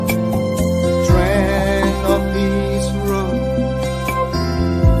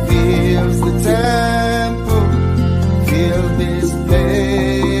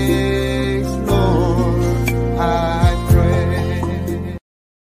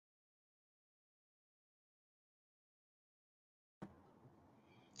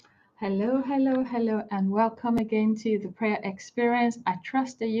Hello, hello, hello, and welcome again to the prayer experience. I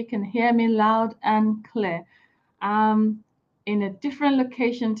trust that you can hear me loud and clear. I'm in a different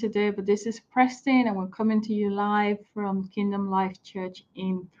location today, but this is Preston, and we're coming to you live from Kingdom Life Church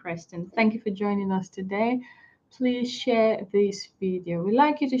in Preston. Thank you for joining us today. Please share this video. We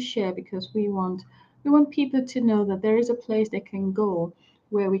like you to share because we want people to know that there is a place they can go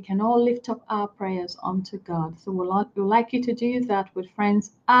where we can all lift up our prayers unto God. So we'd like you to do that with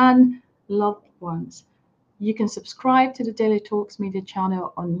friends and loved ones. You can subscribe to the Daily Talks Media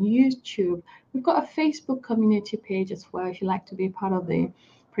channel on YouTube. We've got a Facebook community page as well. If you'd like to be part of the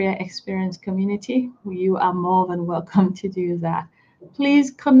prayer experience community, you are more than welcome to do that.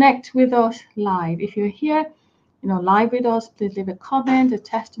 Please connect with us live. If you're here, live with us, please leave a comment, a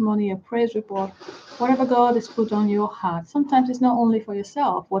testimony, a praise report, whatever God has put on your heart. Sometimes it's not only for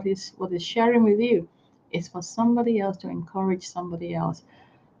yourself, what is sharing with you, it's for somebody else, to encourage somebody else.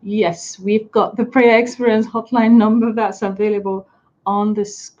 Yes, we've got the prayer experience hotline number that's available on the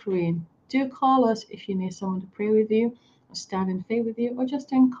screen. Do call us if you need someone to pray with you, or stand in faith with you, or just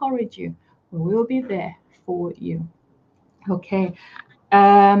to encourage you. We'll be there for you. Okay.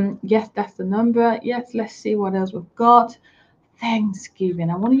 Yes, that's the number. Yes, let's see what else we've got. Thanksgiving.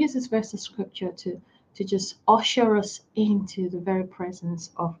 I want to use this verse of scripture to just usher us into the very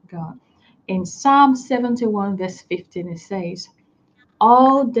presence of God. In Psalm 71, verse 15, it says,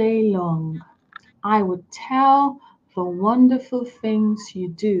 "All day long I would tell the wonderful things you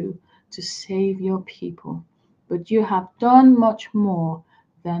do to save your people, but you have done much more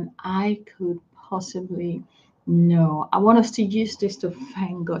than I could possibly know." I want us to use this to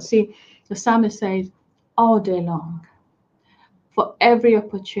thank God. See, the psalmist says, all day long, for every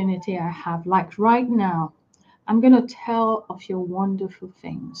opportunity I have, like right now, I'm going to tell of your wonderful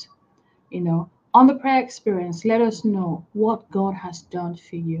things. On the prayer experience, let us know what God has done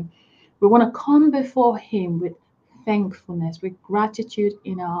for you. We want to come before Him with thankfulness, with gratitude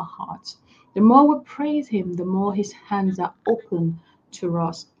in our hearts. The more we praise Him, the more His hands are open to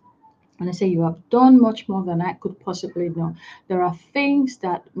us. And I say, you have done much more than I could possibly know. There are things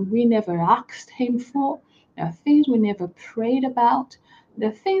that we never asked Him for. There are things we never prayed about. There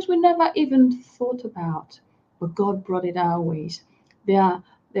are things we never even thought about. But God brought it our ways. There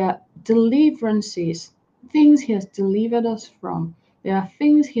are deliverances, things He has delivered us from. There are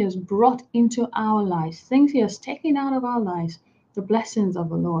things He has brought into our lives, things He has taken out of our lives. The blessings of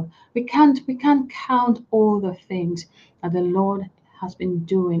the Lord. We can't count all the things that the Lord has been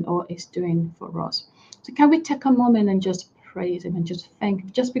doing or is doing for us. So can we take a moment and just praise Him and just thank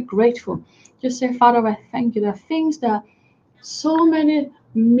Him, just be grateful. Just say, Father, I thank you. There are things that, so many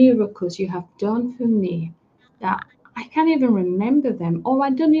miracles you have done for me, that I can't even remember them, or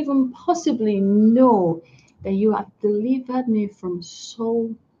I don't even possibly know that you have delivered me from so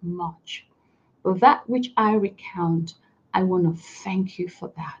much. But that which I recount, I want to thank you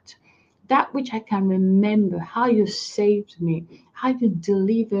for that. That which I can remember, how you saved me, how you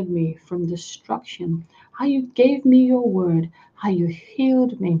delivered me from destruction, how you gave me your word, how you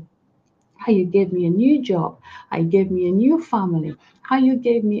healed me, how you gave me a new job, how you gave me a new family, how you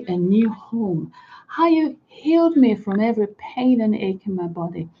gave me a new home, how you healed me from every pain and ache in my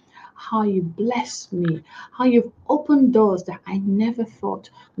body, how you blessed me, how you've opened doors that I never thought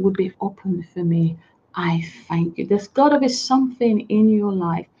would be opened for me. I thank you. There's got to be something in your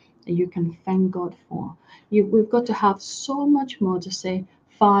life that you can thank God for. We've got to have so much more to say,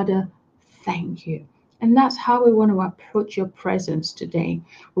 Father, thank you. And that's how we want to approach your presence today.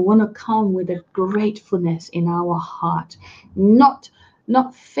 We want to come with a gratefulness in our heart, not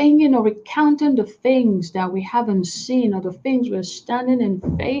thinking or recounting the things that we haven't seen or the things we're standing in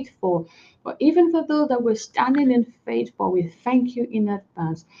faith for. But even for those that we're standing in faith for, we thank you in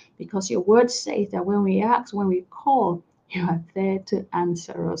advance, because your word says that when we ask, when we call, you are there to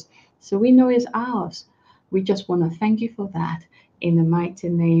answer us. So we know it's ours. We just want to thank you for that in the mighty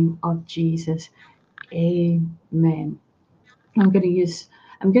name of Jesus. Amen. I'm going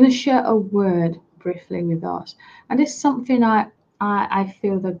to share a word briefly with us. And it's something I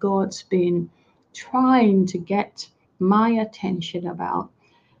feel that God's been trying to get my attention about.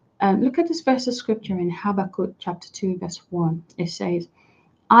 Look at this verse of scripture in Habakkuk chapter 2, verse 1. It says,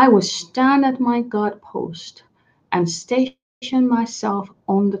 I will stand at my guard post and station myself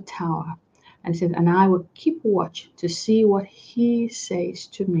on the tower. And it says, and I will keep watch to see what he says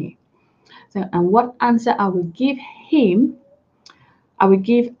to me. So, and what answer I will give him, I will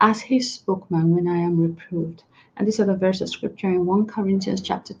give as his spokesman when I am reproved. And this other verse of scripture in 1 Corinthians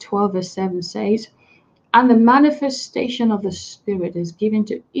chapter 12, verse 7 says, and the manifestation of the Spirit is given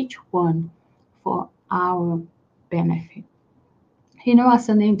to each one for our benefit. as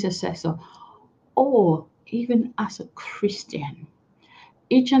an intercessor, or even as a Christian,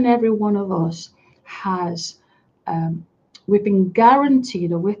 each and every one of us has, um, we've been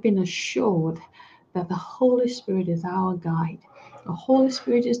guaranteed or we've been assured that the Holy Spirit is our guide. The Holy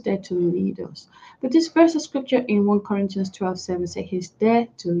Spirit is there to lead us. But this verse of scripture in 1 Corinthians 12:7 says He's there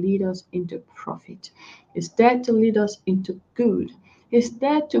to lead us into profit. He's there to lead us into good. He's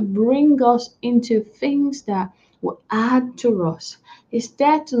there to bring us into things that will add to us. He's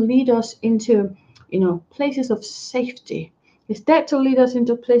there to lead us into, places of safety. He's there to lead us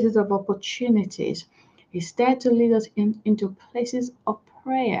into places of opportunities. He's there to lead us into places of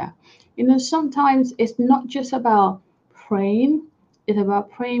prayer. Sometimes it's not just about praying, it's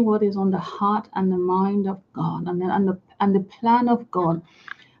about praying what is on the heart and the mind of God, and the plan of God.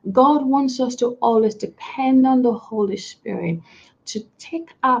 God wants us to always depend on the Holy Spirit to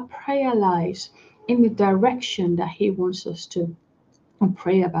take our prayer lives in the direction that He wants us to, and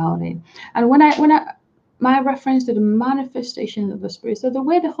pray about it. And when I my reference to the manifestation of the Spirit, so the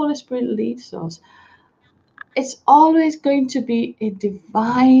way the Holy Spirit leads us, it's always going to be a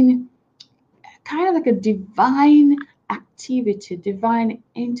divine, kind of like a divine activity, divine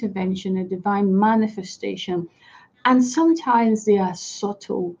intervention, a divine manifestation. And sometimes they are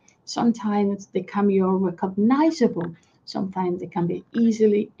subtle, sometimes they can be unrecognizable, sometimes they can be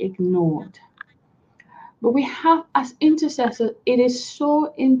easily ignored. But we have, as intercessors, it is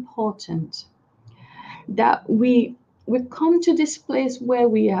so important that we come to this place where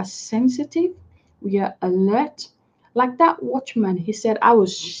we are sensitive, we are alert. Like that watchman, he said, I will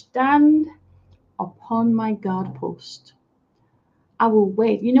stand upon my guard post. I will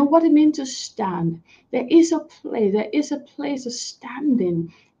wait. You know what it means to stand? There is a place of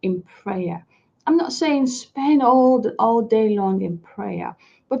standing in prayer. I'm not saying spend all day long in prayer,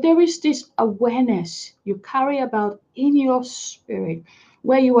 but there is this awareness you carry about in your spirit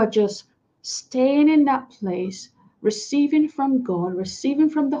where you are just staying in that place, receiving from God, receiving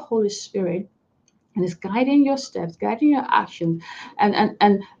from the Holy Spirit, and it's guiding your steps, guiding your actions,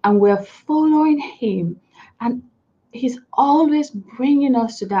 and we're following Him, and He's always bringing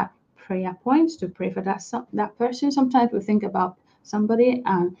us to that prayer point to pray for that person. Sometimes we think about somebody,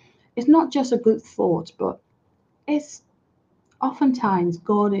 and it's not just a good thought, but it's oftentimes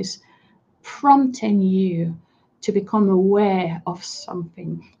God is prompting you to become aware of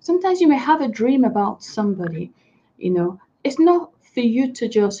something. Sometimes you may have a dream about somebody, it's not for you to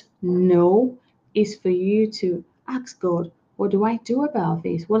just know, it's for you to ask God, what do I do about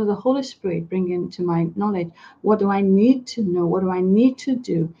this? What does the Holy Spirit bring into my knowledge? What do I need to know? What do I need to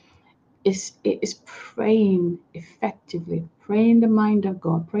do? It's praying effectively, praying the mind of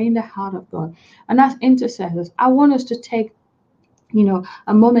God, praying the heart of God. And as intercessors, I want us to take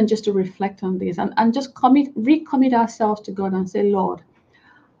a moment just to reflect on this, and just recommit ourselves to God and say, Lord,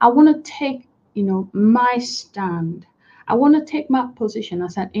 I want to take, my stand. I want to take my position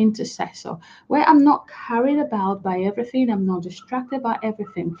as an intercessor where I'm not carried about by everything. I'm not distracted by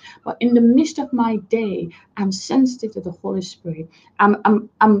everything. But in the midst of my day, I'm sensitive to the Holy Spirit.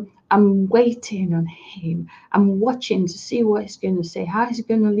 I'm waiting on Him. I'm watching to see what He's going to say, how He's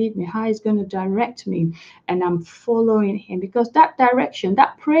going to lead me, how He's going to direct me. And I'm following Him, because that direction,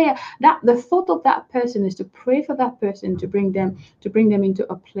 that prayer, that the thought of that person is to pray for that person, to bring them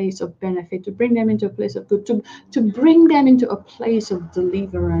into a place of benefit, to bring them into a place of good, to bring them into a place of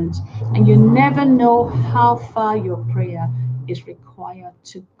deliverance. And you never know how far your prayer is required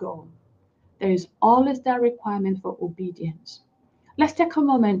to go. There is always that requirement for obedience. Let's take a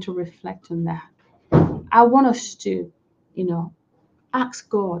moment to reflect on that. I want us to, ask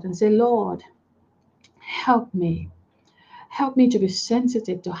God and say, Lord, help me. Help me to be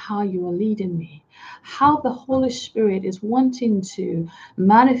sensitive to how you are leading me, how the Holy Spirit is wanting to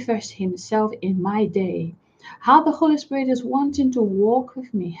manifest Himself in my day, how the Holy Spirit is wanting to walk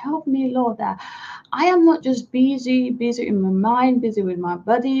with me. Help me, Lord, that I am not just busy in my mind, busy with my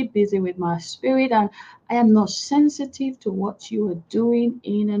body, busy with my spirit, and I am not sensitive to what you are doing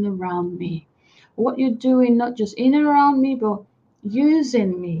in and around me. What you're doing, not just in and around me, but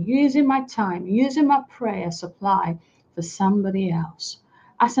using me, using my time, using my prayer supply for somebody else.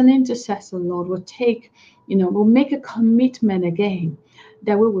 As an intercessor, Lord, we'll make a commitment again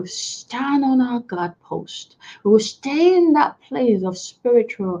that we will stand on our God post. We will stay in that place of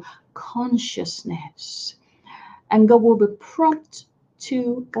spiritual consciousness. And God will be prompt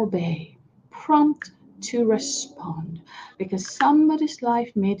to obey, prompt to respond, because somebody's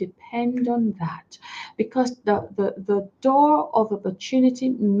life may depend on that, because the door of opportunity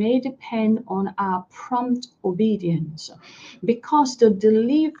may depend on our prompt obedience, because the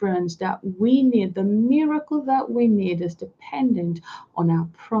deliverance that we need, the miracle that we need, is dependent on our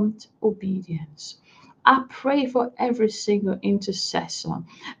prompt obedience. I pray for every single intercessor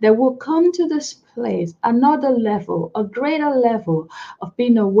that will come to this place, another level, a greater level of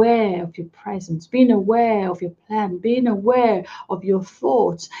being aware of your presence, being aware of your plan, being aware of your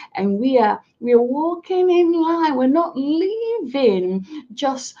thoughts. And we are walking in line. We're not living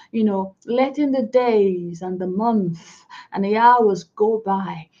just, letting the days and the month and the hours go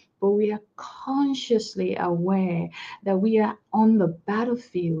by, but we are consciously aware that we are on the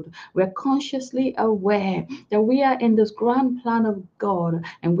battlefield. We're consciously aware that we are in this grand plan of God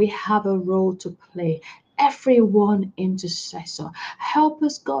and we have a role to play. Everyone intercessor, help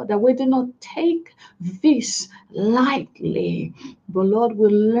us, God, that we do not take this lightly, but Lord, we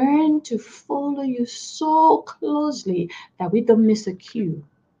learn to follow you so closely that we don't miss a cue.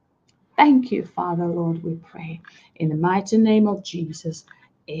 Thank you, Father, Lord, we pray. In the mighty name of Jesus,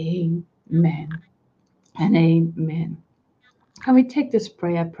 amen and amen. Can we take this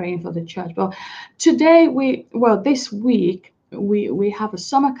prayer, praying for the church? Well, this week, we have a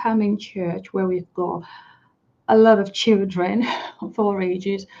summer camp in church where we've got a lot of children of all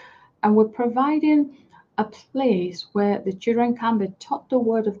ages, and we're providing a place where the children can be taught the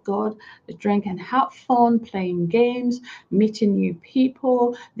word of God. The children can have fun playing games, meeting new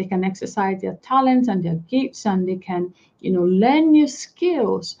people. They can exercise their talents and their gifts, and they can, learn new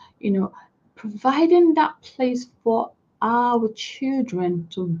skills. Providing that place for our children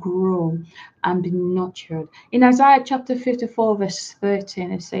to grow and be nurtured. In Isaiah chapter 54, verse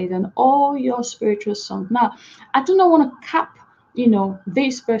 13, it says, "And all your spiritual sons." Now, I do not want to cap,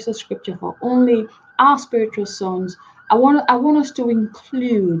 this verse of scripture for only our spiritual sons. I want us to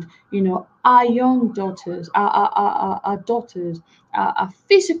include, our young daughters, our daughters, our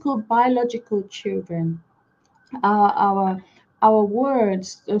physical, biological children, our our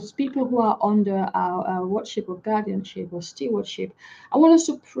words, those people who are under our watchship or guardianship or stewardship. I want us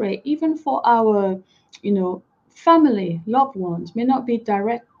to pray even for our, family, loved ones, may not be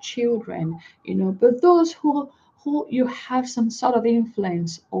direct children, but those who you have some sort of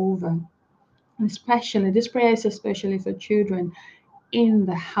influence over. Especially, this prayer is especially for children in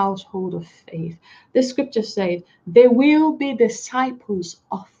the household of faith. The scripture says, "They will be disciples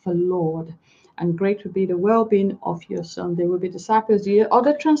of the Lord, and great will be the well-being of your son." They will be disciples. The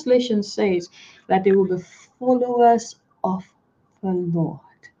other translation says that they will be followers of the Lord.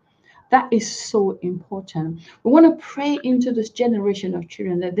 That is so important. We want to pray into this generation of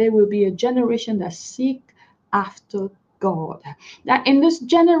children that there will be a generation that seek after God. That in this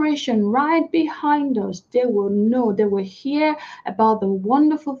generation right behind us, they will know, they will hear about the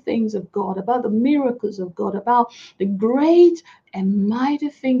wonderful things of God, about the miracles of God, about the great and mighty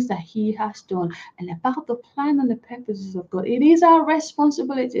things that He has done, and about the plan and the purposes of God. It is our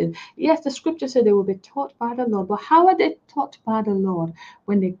responsibility. Yes, the scripture said they will be taught by the Lord, but how are they taught by the Lord?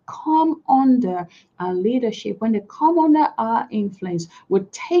 When they come under our leadership, when they come under our influence, we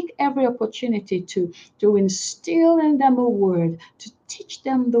take every opportunity to instill in them a word, to teach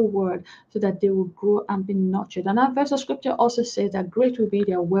them the word, so that they will grow and be nurtured. And that verse of scripture also says that great will be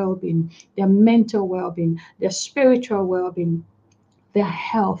their well-being, their mental well-being, their spiritual well-being, their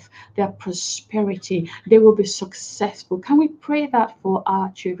health, their prosperity. They will be successful. Can we pray that for our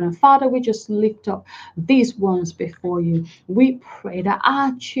children? Father, we just lift up these ones before you. We pray that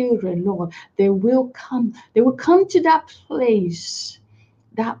our children, Lord, they will come to that place,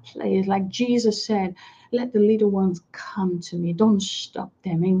 like Jesus said, "Let the little ones come to me." Don't stop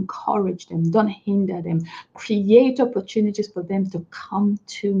them, encourage them, don't hinder them. Create opportunities for them to come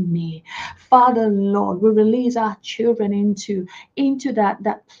to me. Father, Lord, we release our children into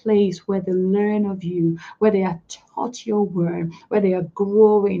that place where they learn of you, where they are taught your word, where they are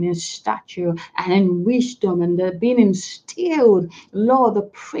growing in stature and in wisdom, and they're being instilled, Lord, the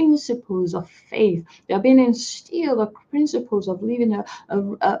principles of faith. They're being instilled the principles of living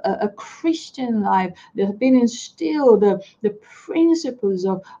a Christian life. They have been instilled the principles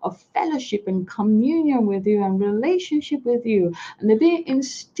of fellowship and communion with you and relationship with you. And they're being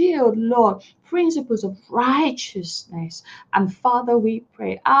instilled, Lord, principles of righteousness. And Father, we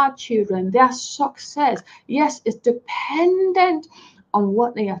pray our children, their success, yes, is dependent on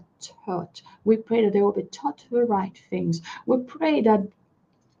what they are taught. We pray that they will be taught the right things. We pray that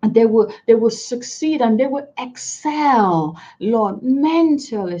and they will succeed and they will excel, Lord,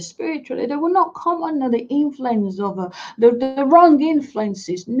 mentally, spiritually. They will not come under the influence of the wrong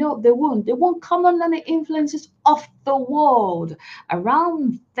influences. No, they won't come under the influences of the world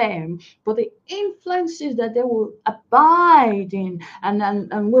around them, but the influences that they will abide in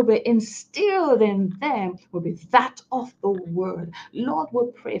and will be instilled in them will be that of the word. Lord,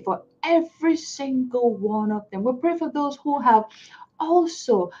 we pray for every single one of them. We pray for those who have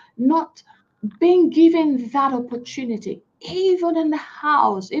also not being given that opportunity, even in the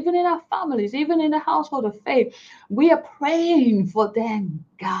house, even in our families, even in the household of faith. We are praying for them,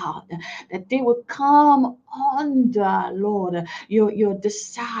 God, that they will come under, Lord, your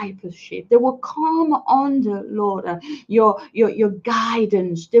discipleship. They will come under, Lord, your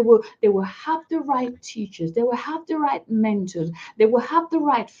guidance. They will have the right teachers. They will have the right mentors. They will have the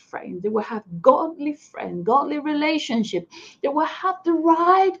right friends. They will have godly friends, godly relationship. They will have the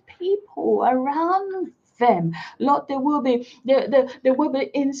right people around them. Lord, there will be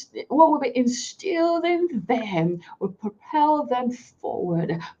what will be instilled in them will propel them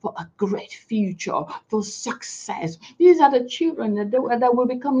forward for a great future, for success. These are the children that will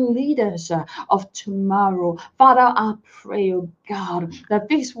become leaders of tomorrow. Father, I pray, oh God, that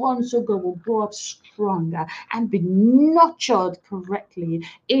these ones, oh God, will grow up stronger and be nurtured correctly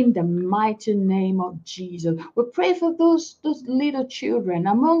in the mighty name of Jesus. We pray for those little children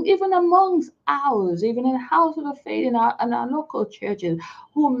even amongst ours, even in the house of the faith in our local churches,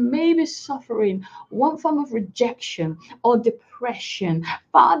 who may be suffering one form of rejection or depression.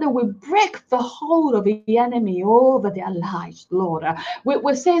 Father, we break the hold of the enemy over their lives, Lord.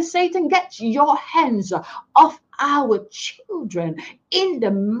 We say, Satan, get your hands off our children in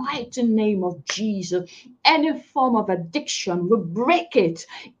the mighty name of Jesus. Any form of addiction, we break it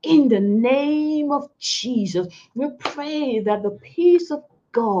in the name of Jesus. We pray that the peace of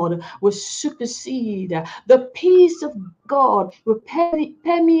God will supersede. The peace of God will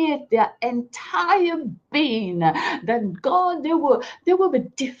permeate their entire being. That God, they will be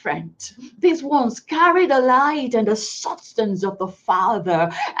different. These ones carry the light and the substance of the Father,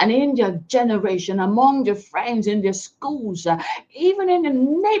 and in their generation, among their friends, in their schools, even in the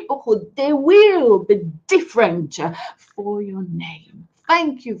neighborhood, they will be different for your name.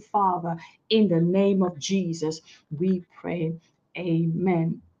 Thank you, Father. In the name of Jesus, we pray.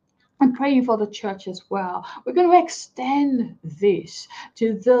 Amen. I'm praying for the church as well. We're going to extend this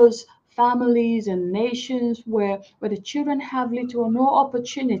to those families and nations where the children have little or no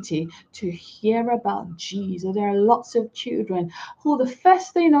opportunity to hear about Jesus. There are lots of children who the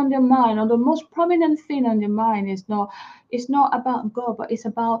first thing on their mind, or the most prominent thing on their mind, is not about God, but it's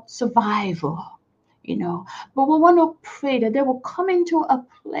about survival. But we want to pray that they will come into a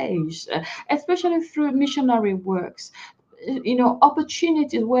place, especially through missionary works,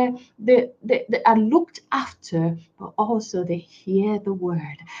 opportunities where they are looked after, but also they hear the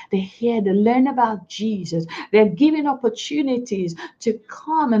word, they learn about Jesus. They're given opportunities to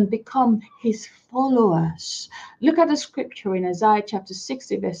come and become his followers. Look at the scripture in Isaiah chapter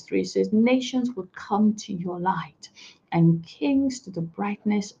 60 verse 3. It says, nations will come to your light and kings to the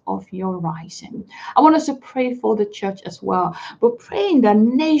brightness of your rising. I want us to pray for the church as well. But praying that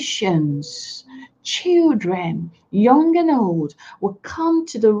nations, children, young and old, will come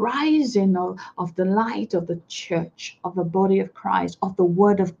to the rising of the light of the church, of the body of Christ, of the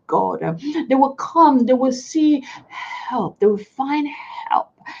word of God. They will come, they will see help, they will find help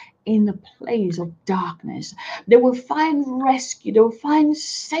in the place of darkness. They will find rescue, they will find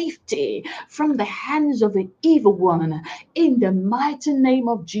safety from the hands of the evil one in the mighty name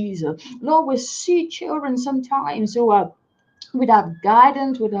of Jesus. Lord, we see children sometimes who are without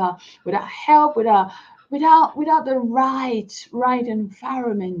guidance, without help, without the right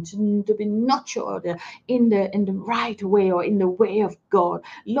environment to be nurtured in the right way, or in the way of God.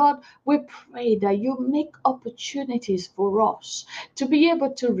 Lord, we pray that you make opportunities for us to be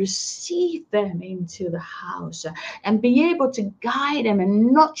able to receive them into the house and be able to guide them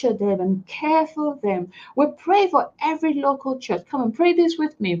and nurture them and care for them. We pray for every local church. Come and pray this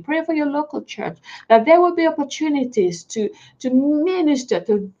with me. Pray for your local church, that there will be opportunities to minister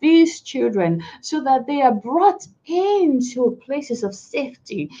to these children, so that they are brought into places of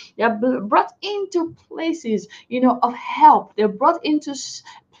safety. They are brought into places, of help. They're brought into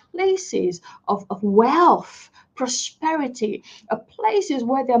places of wealth, prosperity, places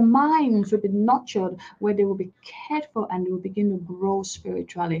where their minds will be nurtured, where they will be cared for, and they will begin to grow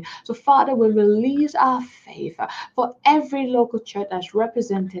spiritually. So, Father, we release our faith for every local church that's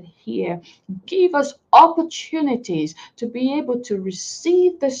represented here. Give us opportunities to be able to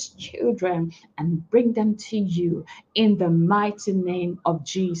receive these children and bring them to you. In the mighty name of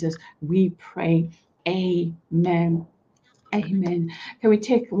Jesus, we pray. Amen. Amen. Can we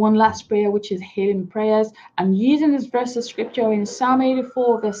take one last prayer, which is healing prayers? I'm using this verse of scripture in Psalm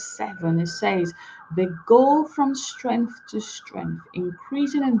 84, verse 7. It says, they go from strength to strength,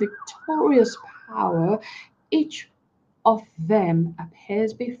 increasing in victorious power. Each of them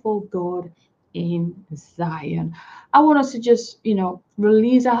appears before God in Zion. I want us to just,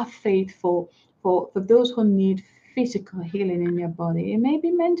 release our faith for those who need physical healing in their body. It may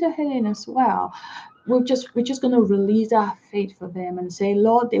be mental healing as well. We're just going to release our faith for them and say,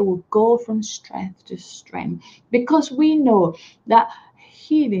 Lord, they will go from strength to strength, because we know that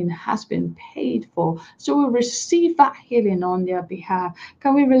healing has been paid for. So we receive that healing on their behalf.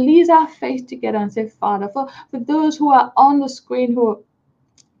 Can we release our faith together and say, Father, for those who are on the screen, who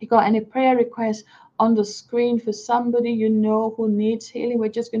you got any prayer requests on the screen for somebody who needs healing, we're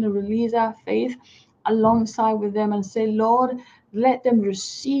just going to release our faith alongside with them and say, Lord, let them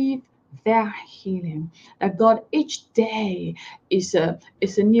receive their healing. That God, each day is a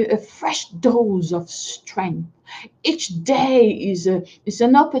fresh dose of strength. Each day is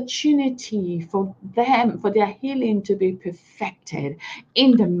an opportunity for them, for their healing to be perfected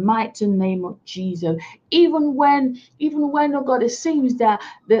in the mighty name of Jesus. Even when, oh God, it seems that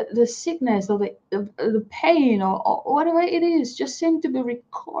the sickness or the pain or whatever it is just seems to be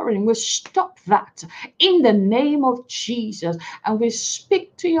recurring, we stop that in the name of Jesus, and we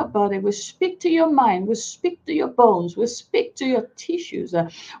speak to your body, we speak to your mind, we speak to your bones, we speak to your tissues,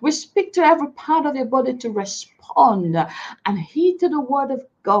 we speak to every part of your body to respond and heed to the word of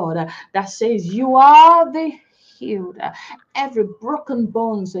God that says you are the healed. Every broken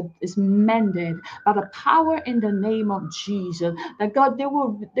bones is mended by the power in the name of Jesus. That God, they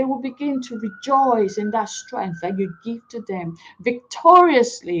will begin to rejoice in that strength that you give to them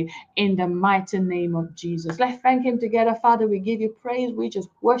victoriously in the mighty name of Jesus. Let's thank him together. Father, we give you praise. We just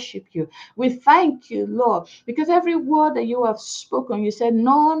worship you. We thank you, Lord, because every word that you have spoken, you said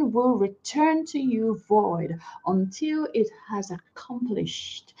none will return to you void until it has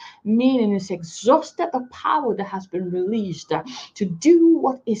accomplished, meaning it's exhausted the power that has been released to do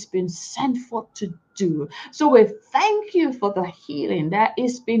what it's been sent forth to do. So we thank you for the healing that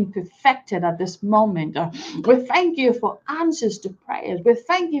is being perfected at this moment. We thank you for answers to prayers. We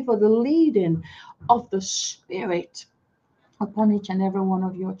thank you for the leading of the Spirit upon each and every one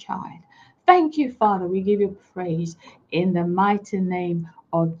of your child. Thank you, Father. We give you praise in the mighty name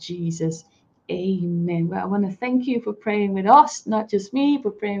of Jesus. Amen. Well, I want to thank you for praying with us, not just me,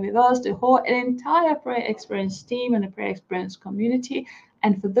 but praying with us, the whole entire Prayer Experience team and the Prayer Experience community.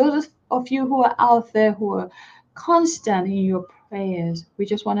 And for those of you who are out there who are constant in your prayers, we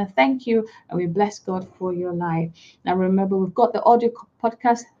just want to thank you and we bless God for your life. Now, remember, we've got the audio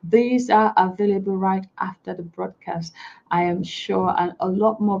podcast. These are available right after the broadcast. I am sure, and a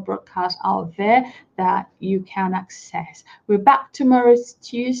lot more broadcasts out there that you can access. We're back tomorrow,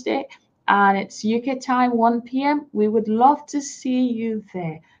 Tuesday, and it's UK time, 1 p.m. We would love to see you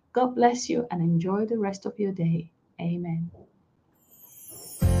there. God bless you and enjoy the rest of your day. Amen.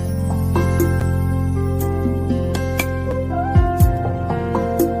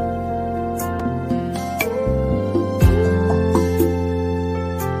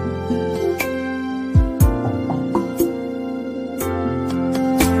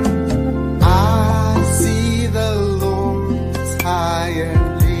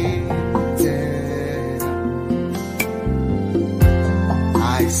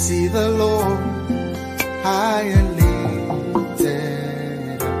 The Lord high and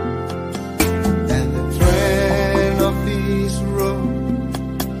lifted, and the train of his robe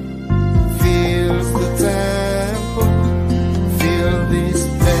fills the temple. Fill this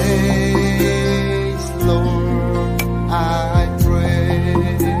place, Lord, I pray.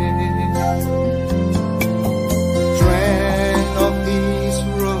 The train of his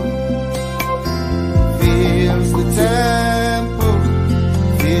robe fills the temple.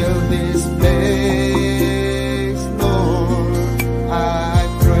 This place, Lord, I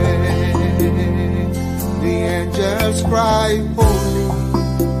pray. The angels cry, holy,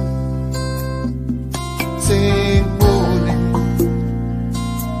 sing holy.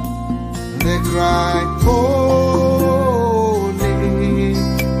 They cry, holy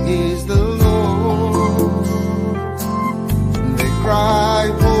is the Lord. They cry,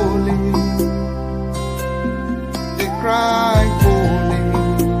 holy,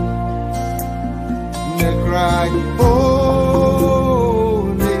 Oh,